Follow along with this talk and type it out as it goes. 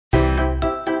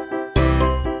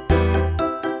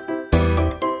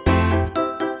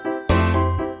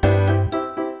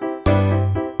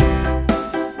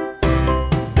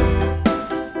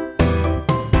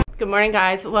morning,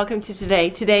 guys. Welcome to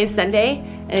today. Today is Sunday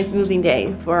and it's moving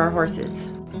day for our horses.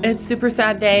 It's a super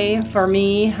sad day for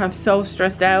me. I'm so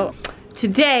stressed out.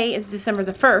 Today is December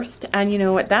the 1st, and you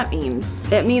know what that means.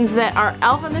 It means that our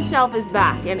elf on the shelf is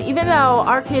back, and even though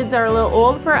our kids are a little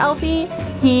old for Elfie,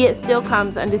 he still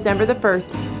comes on December the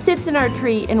 1st, sits in our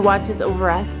tree and watches over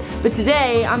us. But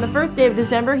today, on the first day of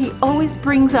December, he always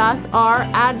brings us our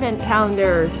advent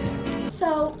calendars.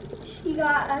 So, he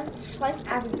got us like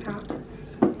advent calendars.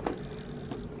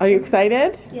 Are you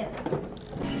excited? Yes.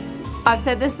 I've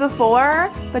said this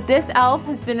before, but this elf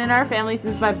has been in our family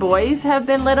since my boys have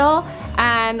been little,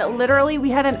 and literally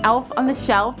we had an elf on the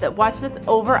shelf that watched us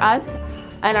over us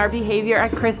and our behavior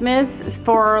at Christmas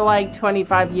for like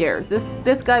 25 years.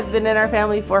 This guy's been in our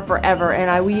family for forever,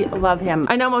 and we love him.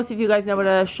 I know most of you guys know what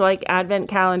a Schleich advent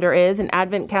calendar is. An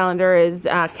advent calendar is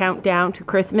a countdown to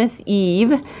Christmas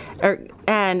Eve,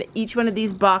 and each one of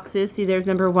these boxes, see there's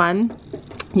number 1,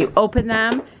 you open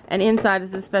them, and inside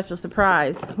is a special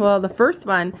surprise. Well, the first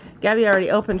one, Gabby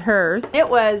already opened hers. It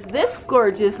was this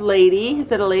gorgeous lady.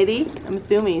 Is it a lady? I'm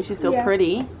assuming she's so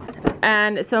pretty.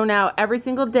 And so now every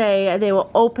single day they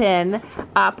will open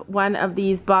up one of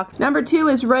these boxes. Number 2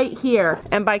 is right here.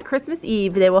 And by Christmas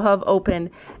Eve, they will have opened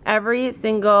every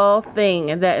single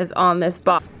thing that is on this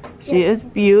box. She is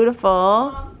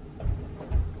beautiful.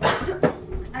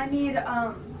 I need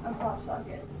a pop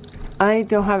socket. I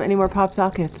don't have any more pop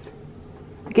sockets.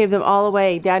 I gave them all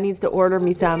away. Dad needs to order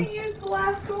me some. Here's the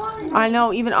last one. I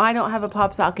know, even I don't have a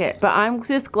pop socket, but I'm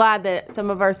just glad that some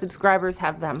of our subscribers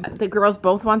have them. The girls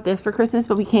both want this for Christmas,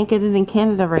 but we can't get it in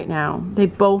Canada right now. They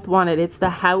both want it. It's the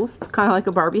house, kind of like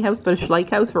a Barbie house, but a Schleich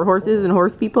house for horses and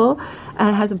horse people, and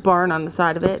it has a barn on the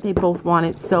side of it. They both want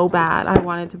it so bad. I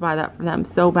wanted to buy that for them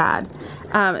so bad.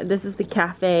 This is the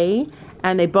cafe,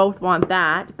 and they both want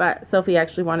that, but Sophie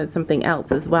actually wanted something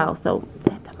else as well, so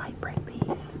Santa might bring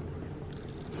these.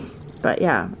 But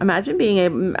yeah, imagine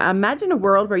a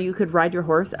world where you could ride your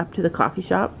horse up to the coffee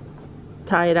shop,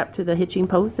 tie it up to the hitching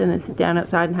post, and then sit down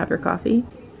outside and have your coffee.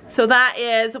 So that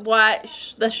is what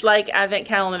the Schleich Advent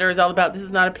Calendar is all about. This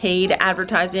is not a paid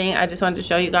advertising. I just wanted to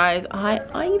show you guys.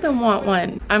 I even want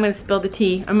one. I'm going to spill the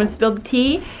tea. I'm going to spill the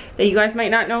tea that you guys might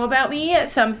not know about me.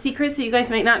 Some secrets that you guys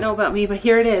might not know about me, but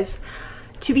here it is.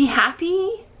 To be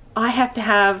happy, I have to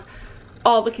have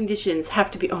all the conditions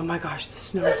have to be, oh my gosh, the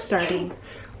snow is starting.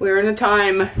 We're in a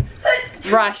time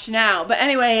rush now. But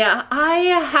anyway, I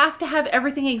have to have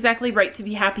everything exactly right to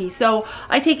be happy. So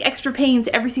I take extra pains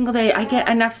every single day. I get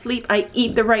enough sleep. I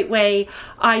eat the right way.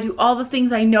 I do all the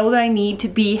things I know that I need to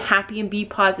be happy and be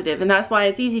positive. And that's why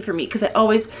it's easy for me, because I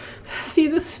always see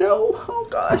the snow. Oh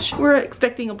gosh, we're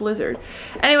expecting a blizzard.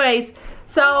 Anyways,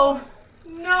 so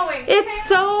it's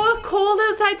so cold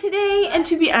outside today,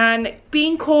 and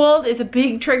being cold is a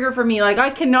big trigger for me. Like,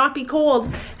 I cannot be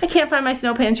cold. I can't find my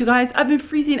snow pants, you guys. I've been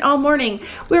freezing all morning.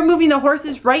 We're moving the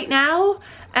horses right now,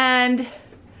 and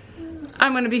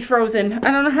I'm gonna be frozen. I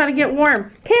don't know how to get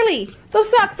warm. Kaylee, those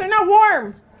socks are not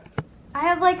warm. I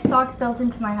have like socks built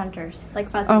into my hunters, like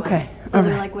fuzzy okay ones. So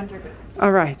they're like winter boots.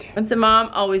 All right. Once a mom,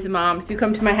 always a mom. If you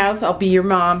come to my house, I'll be your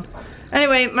mom.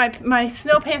 Anyway, my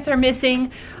snow pants are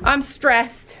missing. I'm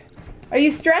stressed. Are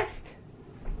you stressed?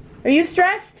 Are you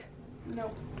stressed?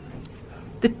 No.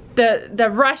 The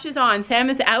rush is on. Sam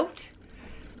is out.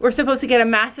 We're supposed to get a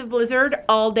massive blizzard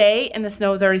all day, and the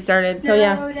snow's already started. So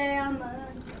yeah. Snow day on the...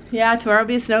 Yeah, tomorrow will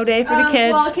be a snow day for the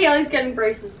kids. Well, Kaylee's getting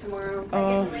braces tomorrow.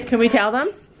 Oh, can we tell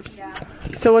them? Yeah.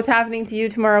 So what's happening to you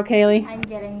tomorrow, Kaylee? I'm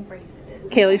getting braces.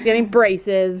 Kaylee's getting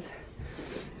braces.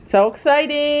 So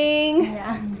exciting.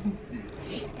 Yeah.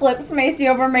 Flips Macy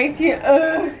over Macy.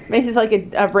 Ugh. Macy's like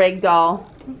a rag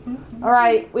doll. All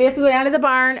right, we have to go down to the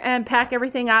barn and pack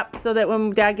everything up so that when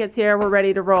Dad gets here, we're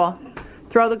ready to roll.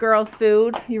 Throw the girls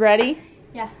food. You ready?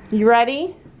 Yeah. You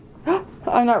ready?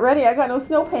 I'm not ready. I got no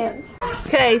snow pants.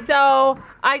 Okay, so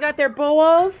I got their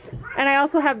bowls, and I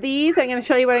also have these. I'm going to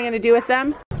show you what I'm going to do with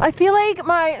them. I feel like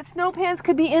my snow pants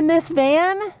could be in this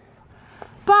van,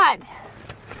 but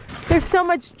there's so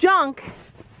much junk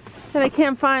that I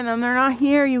can't find them. They're not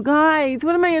here, you guys.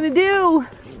 What am I gonna do?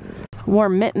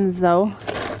 Warm mittens, though.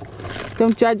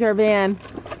 Don't judge our van.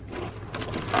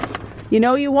 You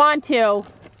know you want to.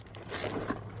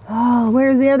 Oh,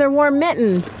 where's the other warm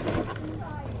mitten?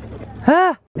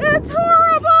 Huh? It's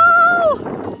horrible!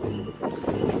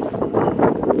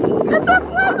 It's a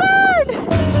blizzard!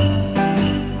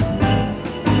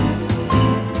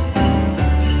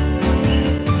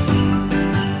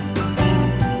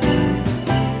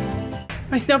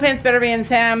 My snow pants better be in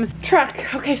Sam's truck.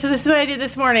 Okay, so this is what I did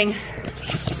this morning.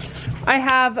 I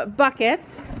have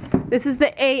buckets. This is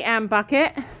the AM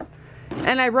bucket.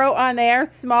 And I wrote on there,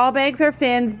 small bags are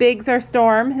Finn's, bigs are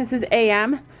Storm. This is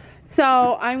AM.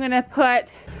 So I'm gonna put,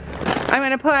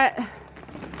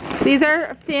 these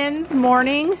are Finn's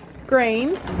morning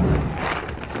grain.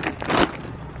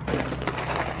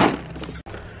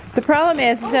 The problem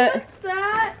is that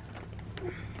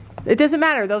it doesn't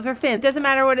matter, those are Finn's. It doesn't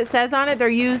matter what it says on it, they're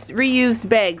reused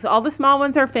bags. All the small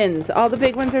ones are Finn's, all the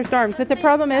big ones are Storm's. But the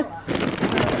problem is,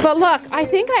 but look, I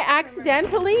think I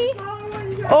accidentally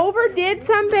overdid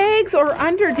some bags or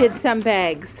underdid some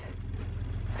bags.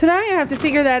 So now I have to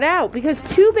figure that out because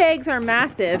 2 bags are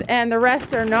massive and the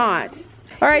rest are not.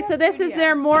 All right, so this is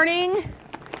their morning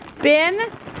bin.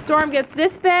 Storm gets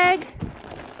this bag.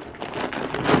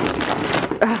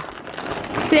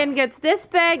 Finn gets this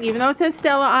bag, even though it says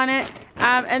Stella on it.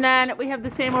 And then we have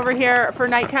the same over here for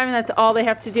nighttime, and that's all they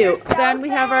have to do. Then we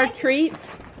have our treats.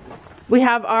 We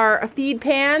have our feed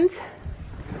pans.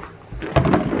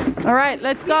 All right,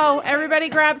 let's go. Everybody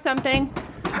grab something.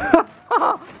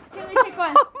 Take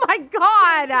one. Oh my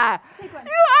God. Take one.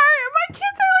 My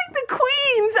kids are like the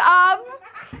queens of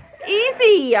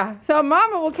easy. So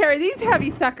Mama will carry these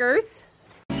heavy suckers.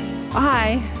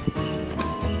 I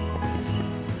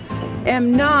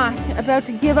am not about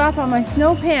to give up on my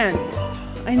snow pants.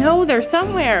 I know they're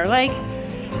somewhere. Like,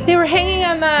 they were hanging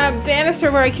on the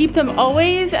banister where I keep them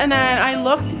always, and then I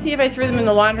looked to see if I threw them in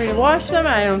the laundry to wash them,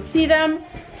 and I don't see them.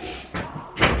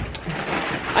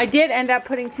 I did end up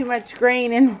putting too much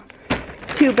grain in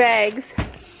 2 bags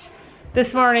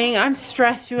this morning. I'm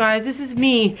stressed, you guys. This is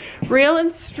me, real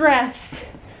and stressed,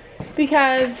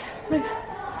 because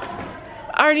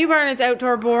our new barn is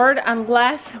outdoor board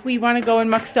unless we want to go and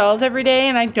muck stalls every day,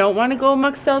 and I don't want to go and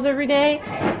muck stalls every day.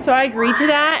 So I agreed to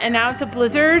that, and now it's a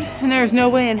blizzard, and there's no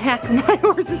way in heck my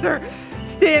horses are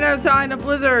staying outside in a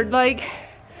blizzard. Like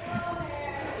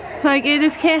it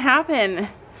just can't happen.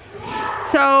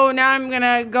 So now I'm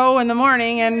gonna go in the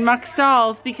morning and muck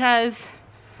stalls because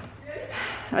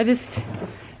I just,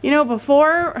 you know,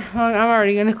 before, I'm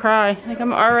already gonna cry. Like,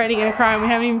 I'm already gonna cry, and we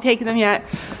haven't even taken them yet.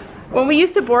 When we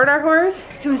used to board our horse,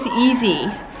 it was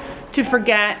easy to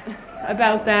forget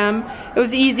about them. It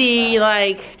was easy,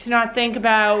 like, to not think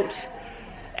about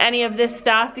any of this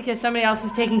stuff because somebody else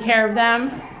is taking care of them.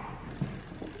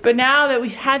 But now that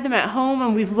we've had them at home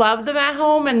and we've loved them at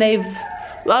home and they've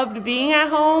loved being at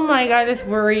home, like, I just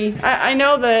worry. I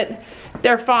know that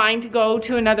they're fine to go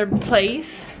to another place.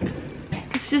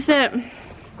 It's just that Mom,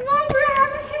 we're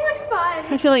having too much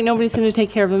fun. I feel like nobody's going to take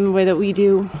care of them the way that we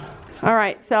do. All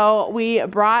right, so we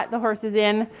brought the horses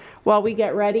in while we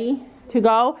get ready to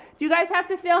go. Do you guys have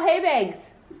to fill hay bags?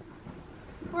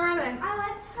 Where are they? I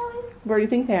like how Where do you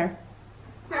think they are?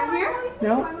 down here?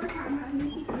 No.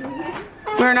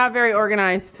 We're not very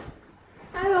organized.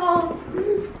 Hello.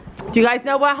 Do you guys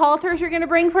know what halters you're going to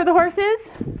bring for the horses?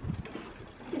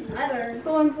 The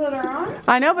ones that are on?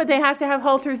 I know, but they have to have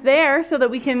halters there so that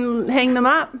we can hang them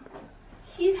up.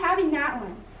 She's having that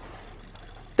one.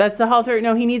 That's the halter.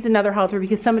 No, he needs another halter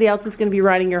because somebody else is going to be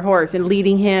riding your horse and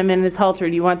leading him in his halter.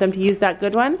 Do you want them to use that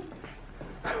good one?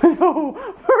 No,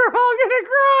 we're all going to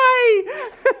cry.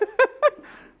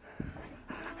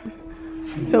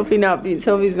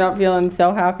 Sophie's not feeling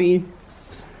so happy.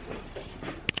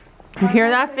 You hear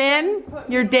that, Finn?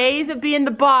 Your days of being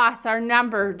the boss are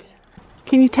numbered.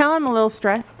 Can you tell I'm a little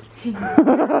stressed? Kaylee's like,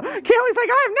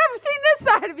 I've never seen this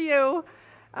side of you.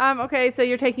 Okay, so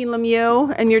you're taking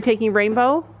Lemieux and you're taking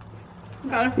Rainbow.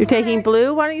 You're taking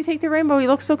Blue. Why don't you take the Rainbow? He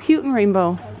looks so cute in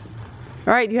Rainbow.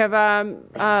 All right, do you have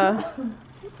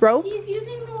rope? He's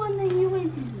using the one that he always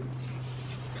uses.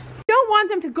 You don't want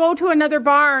them to go to another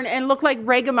barn and look like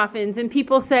ragamuffins and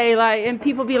people say like, and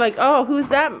people be like, oh, who's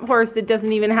that horse that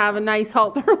doesn't even have a nice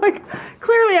halter? Like,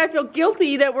 clearly I feel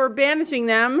guilty that we're banishing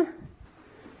them.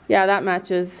 Yeah, that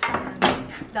matches.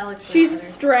 That looks She's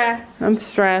stressed. I'm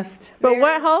stressed. But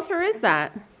what halter is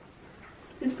that?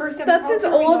 His first ever. That's his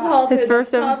old halter. His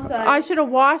first ever. I should have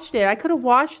washed it. I could have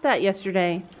washed that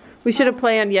yesterday. We should have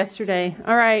planned yesterday.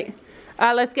 All right.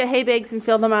 Let's get hay bags and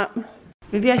fill them up.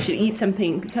 Maybe I should eat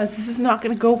something because this is not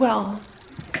going to go well.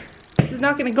 This is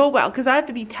not going to go well because I have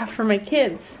to be tough for my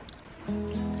kids.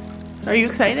 Are you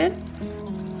excited?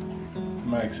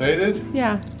 Am I excited?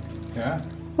 Yeah. Yeah?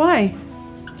 Why?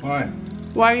 Why?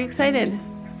 Why are you excited?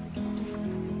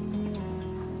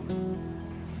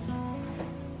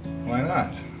 Why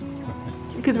not?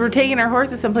 Because we're taking our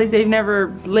horses someplace they've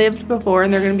never lived before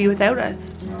and they're going to be without us.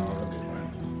 No,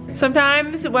 that'll be fine.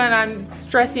 Sometimes when I'm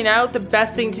stressing out, the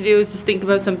best thing to do is just think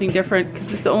about something different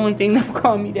because it's the only thing that will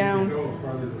calm me down.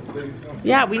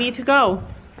 Yeah, we need to go.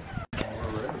 As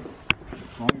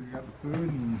long as you got the food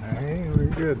and hey, we're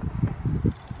good.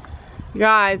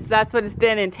 Guys, that's what it's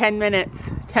been in 10 minutes.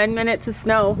 10 minutes of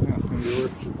snow. Yeah, it's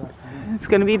gonna be worse. It's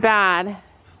gonna be bad.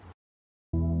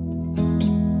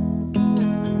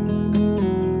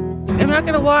 I'm not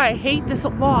gonna lie, I hate this a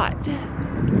lot.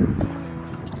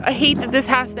 I hate that this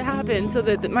has to happen so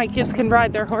that my kids can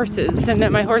ride their horses and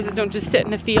that my horses don't just sit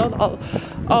in the field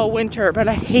all winter, but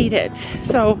I hate it.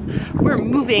 So we're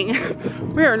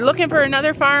moving. We're looking for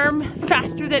another farm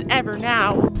faster than ever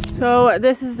now. So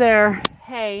this is their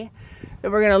hay that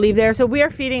we're gonna leave there. So we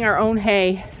are feeding our own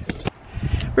hay.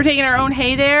 We're taking our own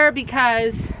hay there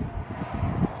because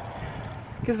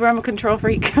I'm a control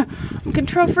freak. I'm a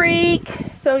control freak.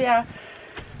 So yeah,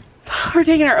 we're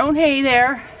taking our own hay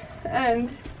there. And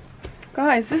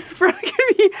guys, this is probably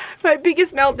gonna be my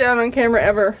biggest meltdown on camera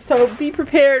ever. So be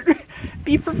prepared.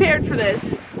 Be prepared for this.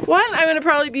 One, I'm gonna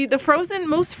probably be the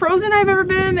most frozen I've ever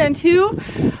been. And two,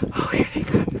 oh, here they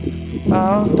come.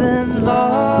 I've been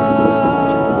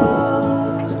lost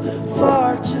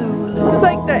far too long. It's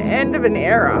like the end of an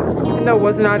era, even though it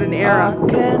was not an era.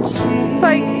 It's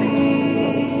like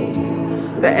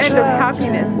the end of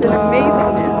happiness and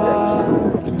amazingness.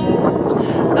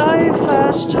 Life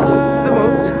has The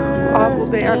most awful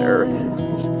day on earth.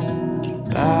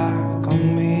 back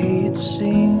on me it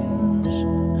seems.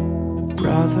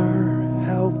 Brother,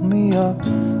 help me up,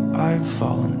 I've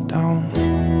fallen down.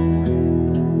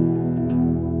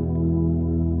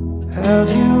 Have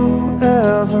you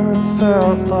ever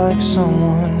felt like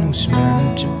someone who's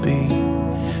meant to be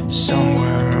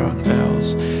somewhere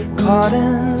else, caught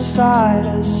inside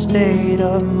a state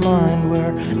of mind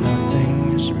where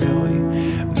nothing is really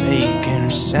making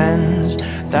sense?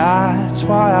 That's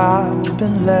why I've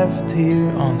been left here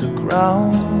on the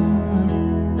ground.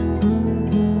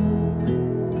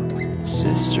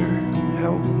 Sister,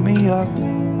 help me up,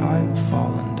 I've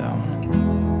fallen down.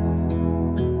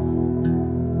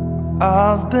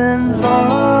 I've been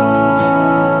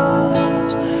lost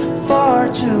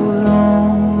far too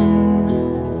long.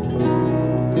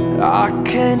 I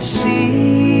can't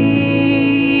see,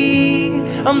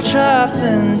 I'm trapped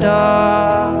in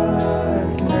darkness.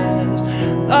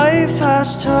 Life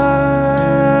has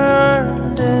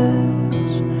turned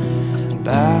its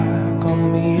back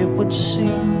on me, it would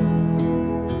seem.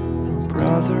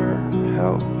 Brother,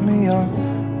 help me up,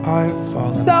 I've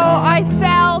fallen So down. I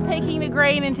fell taking the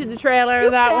grain into the trailer.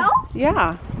 fell?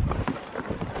 Yeah.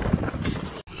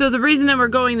 So the reason that we're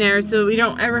going there is so we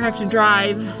don't ever have to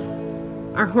drive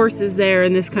our horses there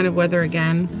in this kind of weather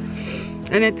again.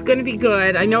 And it's gonna be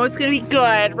good. I know it's gonna be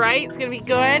good, right? It's gonna be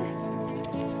good.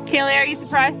 Kaylee, are you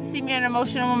surprised to see me in an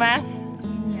emotional mess?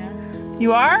 Yeah.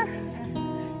 You are?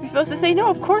 You're supposed to say no,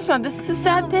 of course not. This is a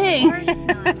sad thing.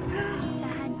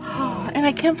 And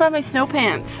I can't find my snow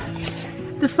pants.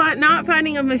 The not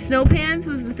finding of my snow pants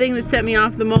was the thing that set me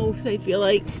off the most, I feel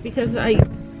like, because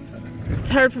it's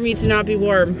hard for me to not be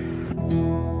warm.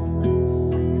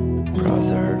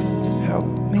 Brother, help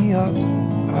me up,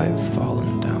 I've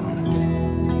fallen down.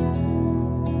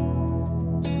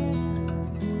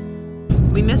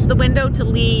 We missed the window to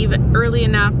leave early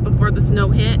enough before the snow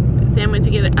hit. Sam went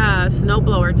to get a snow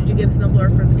blower. Did you get a snow blower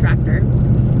for the tractor?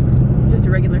 Just a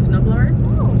regular snow blower?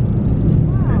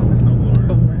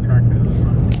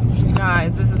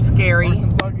 Guys, this is scary.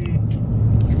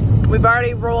 We've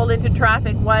already rolled into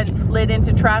traffic once, slid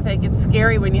into traffic. It's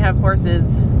scary when you have horses.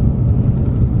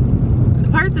 The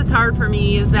part that's hard for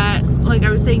me is that, like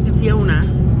I was saying to Fiona,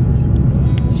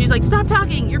 she's like, stop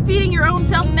talking, you're feeding your own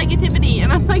self-negativity.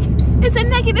 And I'm like, it's a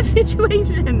negative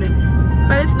situation.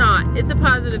 But it's not, it's a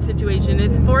positive situation.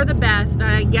 It's for the best, and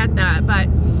I get that. But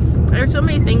there's so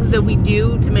many things that we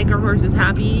do to make our horses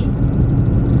happy.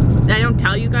 I don't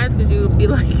tell you guys because you'll be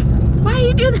like, why do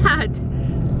you do that?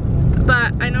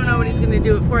 But I know nobody's gonna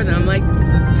do it for them. Like,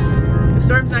 the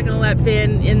storm's not gonna let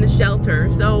Finn in the shelter.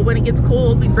 So when it gets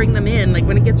cold, we bring them in. Like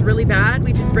when it gets really bad,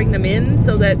 we just bring them in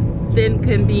so that Finn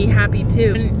can be happy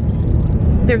too.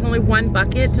 And there's only one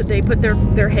bucket, so they put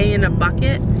their hay in a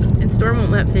bucket, and Storm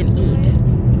won't let Finn eat.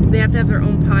 They have to have their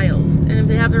own piles. And if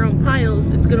they have their own piles,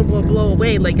 it's gonna blow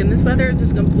away. Like in this weather, it's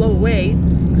just gonna blow away.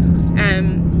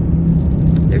 And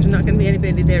there's not going to be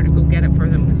anybody there to go get it for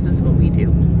them because this is what we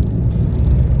do.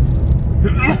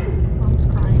 Mom's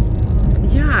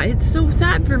crying. Yeah, it's so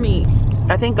sad for me.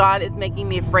 I think God is making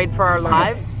me afraid for our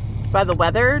lives by the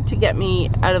weather to get me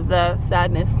out of the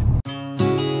sadness.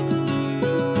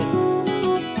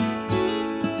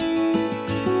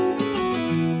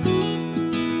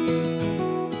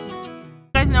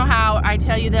 You guys know how I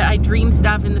tell you that I dream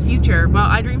stuff in the future. Well,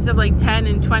 I dream stuff like 10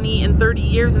 and 20 and 30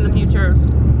 years in the future.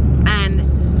 And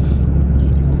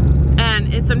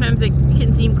sometimes it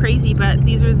can seem crazy, but but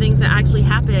these are the things that actually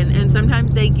happen, and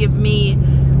sometimes they give me,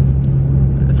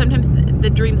 sometimes the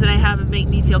dreams that I have make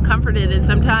me feel comforted, and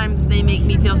sometimes they make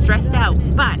me feel stressed out,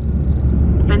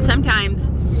 and sometimes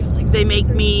they make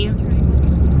me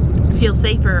feel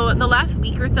safer. So the last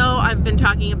week or so, I've been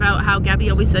talking about how Gabby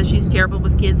always says she's terrible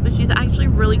with kids, but she's actually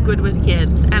really good with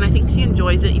kids, and I think she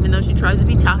enjoys it, even though she tries to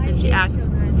be tough and she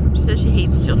says she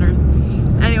hates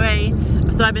children. Anyway,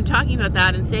 so I've been talking about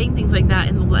that and saying things like that,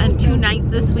 and 2 nights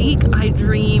this week, I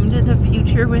dreamed the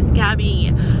future with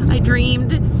Gabby. I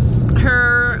dreamed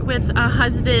her with a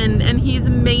husband, and he's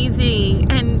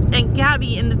amazing, and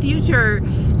Gabby in the future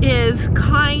is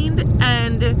kind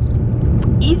and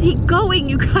easygoing,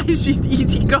 you guys. She's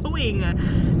easygoing,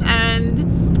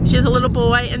 and she has a little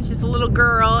boy and she's a little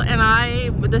girl. And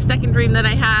the second dream that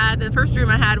I had, the first dream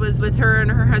I had was with her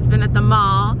and her husband at the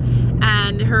mall,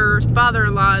 and her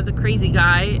father-in-law is a crazy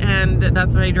guy, and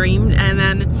that's what I dreamed. And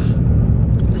then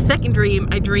the second dream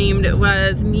I dreamed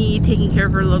was me taking care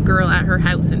of her little girl at her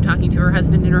house and talking to her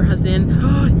husband, and her husband,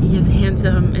 oh, he is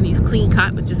handsome and he's clean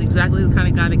cut, which is exactly the kind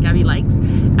of guy that Gabby likes,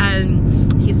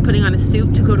 and he's putting on a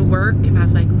suit to go to work, and I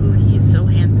was like, ooh, he's so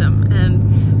handsome.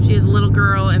 And she has a little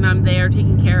girl and I'm there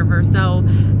taking care of her. So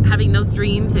having those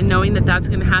dreams and knowing that that's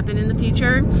going to happen in the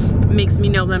future makes me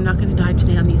know that I'm not going to die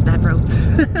today on these bad roads.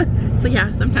 So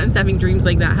yeah, sometimes having dreams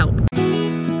like that help.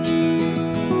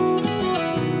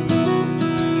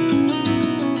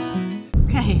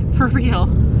 Okay, for real,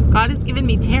 God has given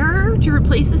me terror to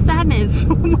replace the sadness.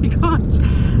 Oh my gosh.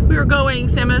 We were going,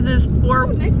 Sam has his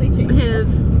what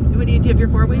do you have your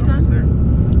 4-way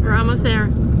on? We're almost there.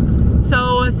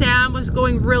 So Sam was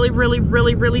going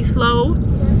really slow,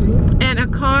 and a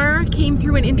car came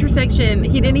through an intersection.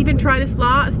 He didn't even try to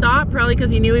stop, probably because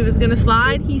he knew he was gonna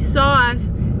slide. He saw us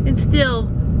and still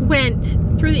went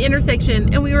through the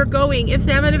intersection, and we were going. If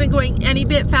Sam had been going any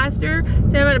bit faster,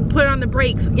 Sam had put on the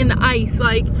brakes in the ice.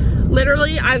 Like,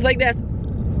 literally, I was like this,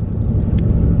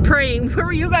 praying. What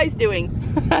were you guys doing?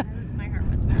 My heart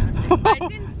was bad. I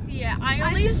didn't see it. I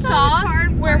only saw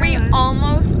where we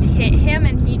almost hit him,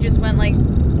 and he just went like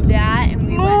that, and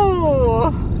we went.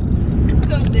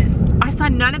 So this. I saw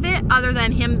none of it other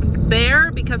than him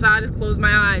there, because I just closed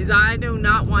my eyes. I do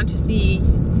not want to see.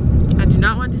 I do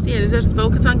not want to see it. I just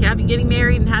focus on Gabby getting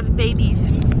married and having babies.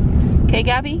 Okay,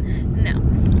 Gabby? No.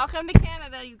 Welcome to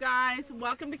Canada, you guys.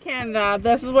 Welcome to Canada.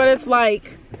 This is what it's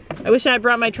like. I wish I had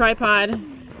brought my tripod.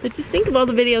 But just think of all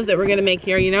the videos that we're gonna make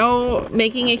here, you know,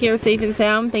 making it here safe and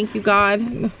sound. Thank you,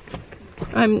 God.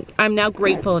 I'm now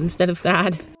grateful instead of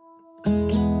sad.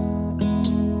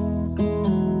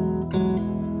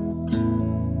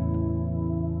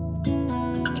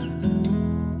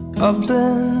 I've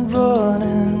been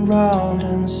running round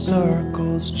in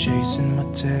circles, chasing my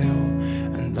tail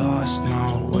and lost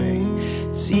my way,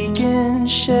 seeking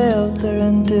shelter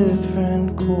in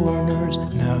different corners,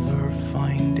 never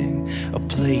finding a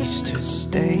place to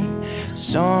stay.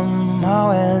 Somehow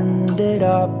ended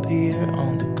up here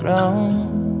on the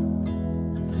ground.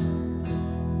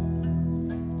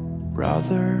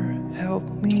 Brother, help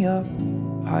me up,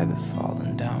 I've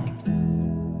fallen down.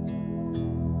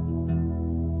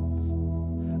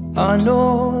 I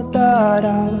know that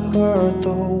I'll hurt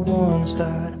the ones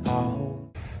that I'll.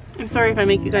 I'm sorry if I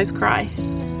make you guys cry. It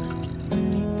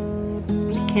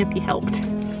can't be helped.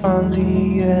 On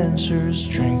the answers,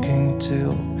 drinking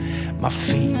till my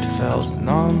feet felt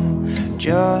numb,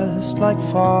 just like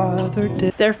Father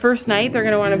did. Their first night, they're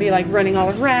gonna want to be like running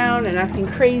all around and acting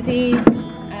crazy,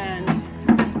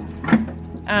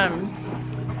 and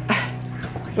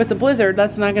with the blizzard,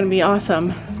 that's not gonna be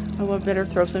awesome. I would better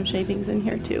throw some shavings in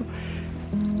here too.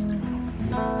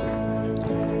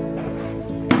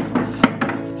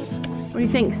 What do you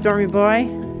think, Stormy boy?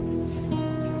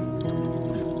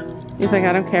 He's like,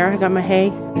 I don't care, I got my hay.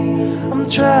 I'm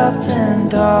trapped in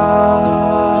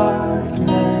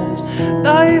darkness,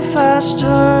 life has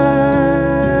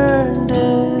turned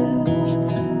its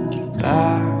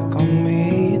back on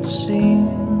me, it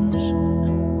seems.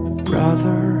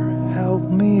 Brother, help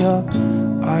me up,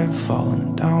 I've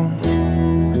fallen down.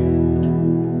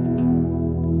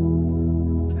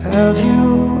 Have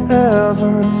you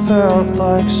ever felt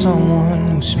like someone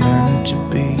who's meant to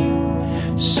be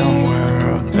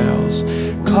somewhere else,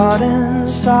 caught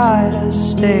inside a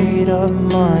state of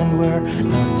mind where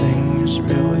nothing's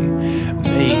really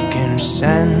making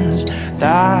sense?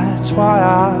 That's why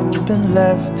I've been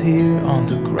left here on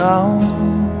the ground.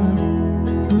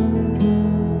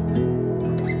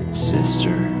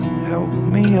 Sister, help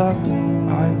me up,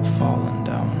 I've fallen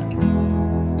down.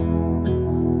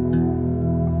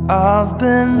 I've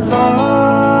been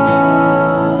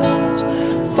lost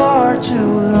far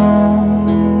too long,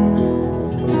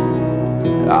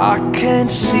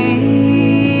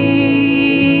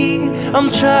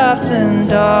 trapped in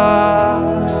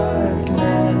darkness.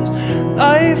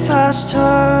 Life has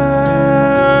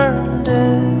turned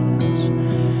it.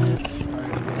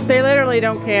 They literally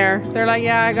don't care. They're like,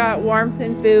 yeah, I got warmth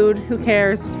and food. Who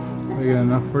cares? They get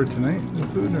enough for tonight, the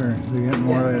food, or they get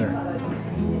more later?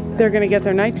 They're gonna get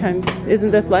their nighttime. Isn't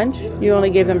this lunch? You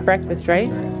only gave them breakfast, right?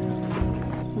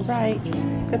 Right.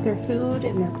 Got their food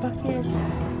in their bucket.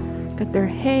 Got their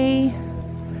hay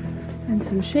and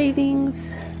some shavings.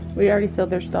 We already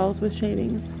filled their stalls with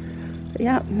shavings. But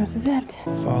yeah, this is it.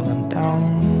 Falling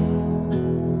down.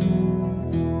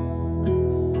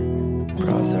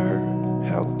 Brother,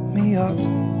 help me up.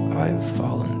 I've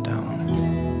fallen down.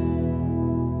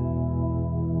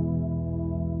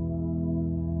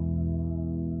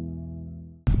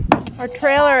 Our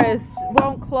trailer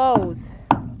won't close.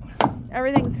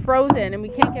 Everything's frozen and we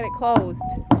can't get it closed.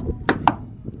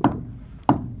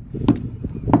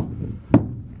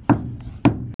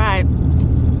 Alright,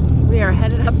 we are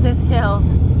headed up this hill.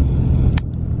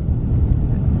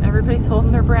 Everybody's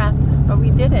holding their breath, but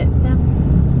we did it. Sam?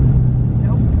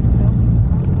 Nope.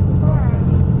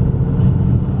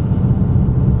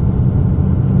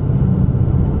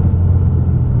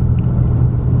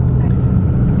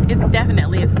 It's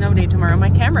definitely a snow day tomorrow. My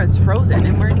camera's frozen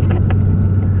and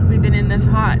we've been in this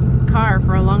hot car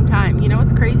for a long time. You know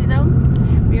what's crazy though?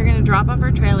 We are gonna drop off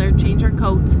our trailer, change our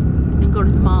coats, and go to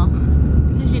the mall.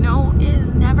 Because you know, it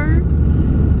is never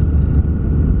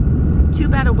too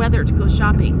bad of weather to go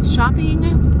shopping. Shopping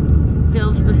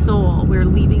fills the soul, where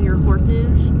leaving your horses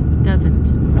doesn't.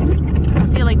 I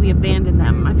feel like we abandoned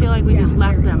them. I feel like we just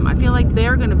left them. I feel like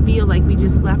they're gonna feel like we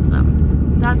just left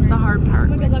them. That's the hard part.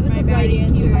 Because that was the right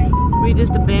answer. We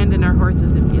just abandoned our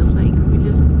horses, it feels like. We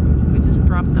just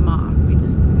dropped them off. We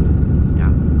just,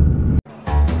 yeah.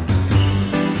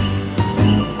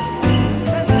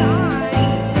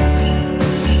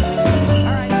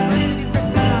 Alright, we're gonna do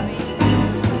Christmas shopping.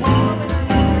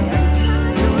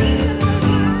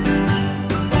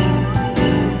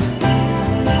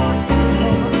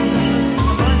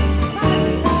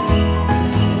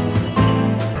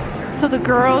 So the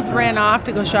girls ran off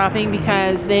to go shopping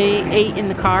because they ate in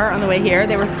the car on the way here.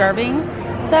 They were starving.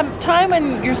 That time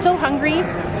when you're so hungry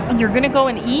and you're gonna go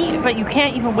and eat, but you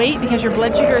can't even wait because your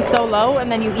blood sugar is so low, and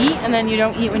then you eat and then you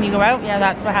don't eat when you go out. Yeah,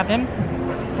 that's what happened.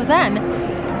 So then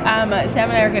Sam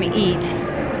and I are gonna eat,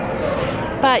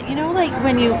 but you know, like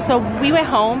when so we went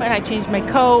home and I changed my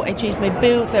coat, I changed my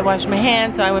boots, I washed my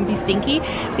hands so I wouldn't be stinky.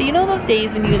 But you know those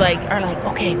days when you are like,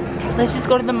 okay, let's just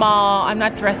go to the mall. I'm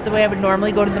not dressed the way I would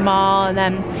normally go to the mall, and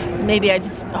then maybe I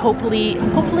just hopefully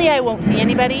I won't see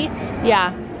anybody.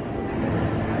 Yeah,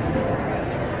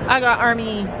 I got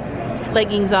army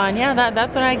leggings on. Yeah,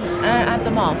 that's what I at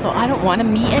the mall. So I don't want to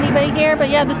meet anybody here, but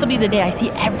yeah, this will be the day I see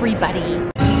everybody.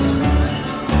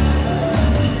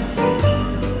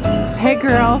 Hey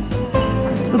girls,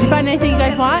 did you find anything you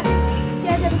guys want?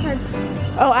 Yeah, I have a card.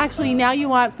 Oh, actually, now you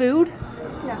want food?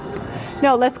 Yeah.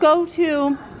 No, let's go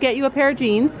to get you a pair of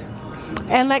jeans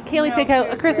and let Kaylee pick out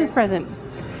a Christmas present.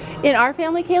 In our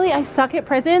family, Kaylee, I suck at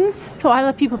presents, so I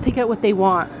let people pick out what they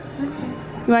want.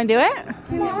 You want to do it?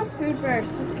 Can we ask food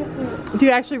first? Let's get food. Do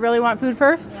you actually really want food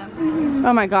first? Yeah.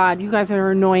 Oh my god, you guys are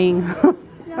annoying.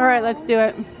 Alright, let's do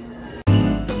it.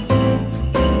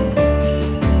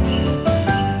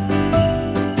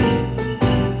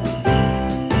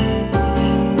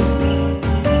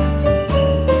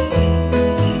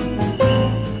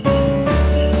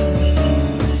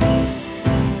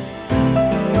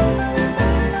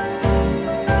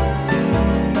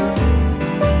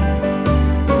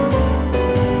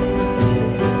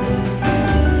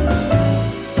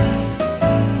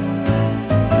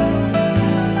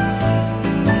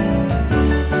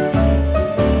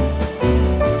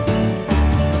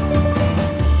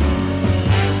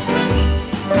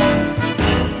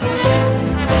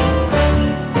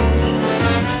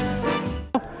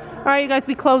 Alright you guys,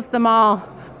 we closed them all.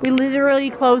 We literally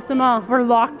closed them all. We're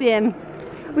locked in.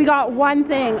 We got one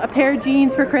thing, a pair of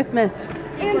jeans for Christmas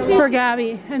for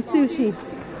Gabby, and sushi.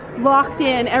 Locked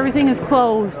in, everything is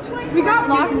closed. We got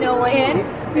locked in.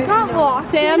 We got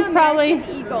locked. Sam's probably...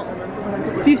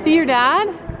 Do you see your dad?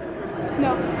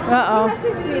 No. Uh-oh. He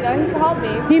messaged me though, he called me.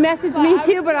 He messaged me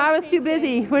too, but I was too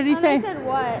busy. What did he say? I said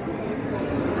what?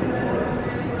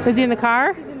 Is he in the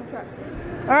car? He's in the truck.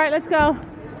 Alright, let's go.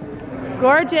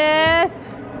 Gorgeous.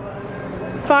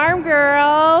 Farm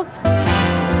girls.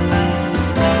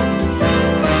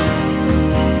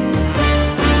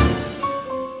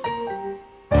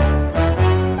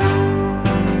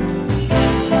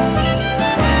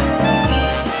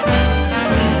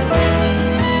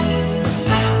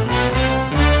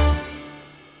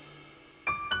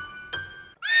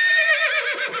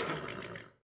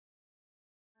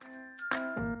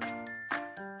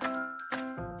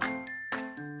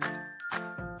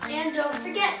 And don't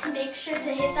forget to make sure to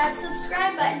hit that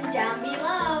subscribe button down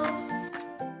below.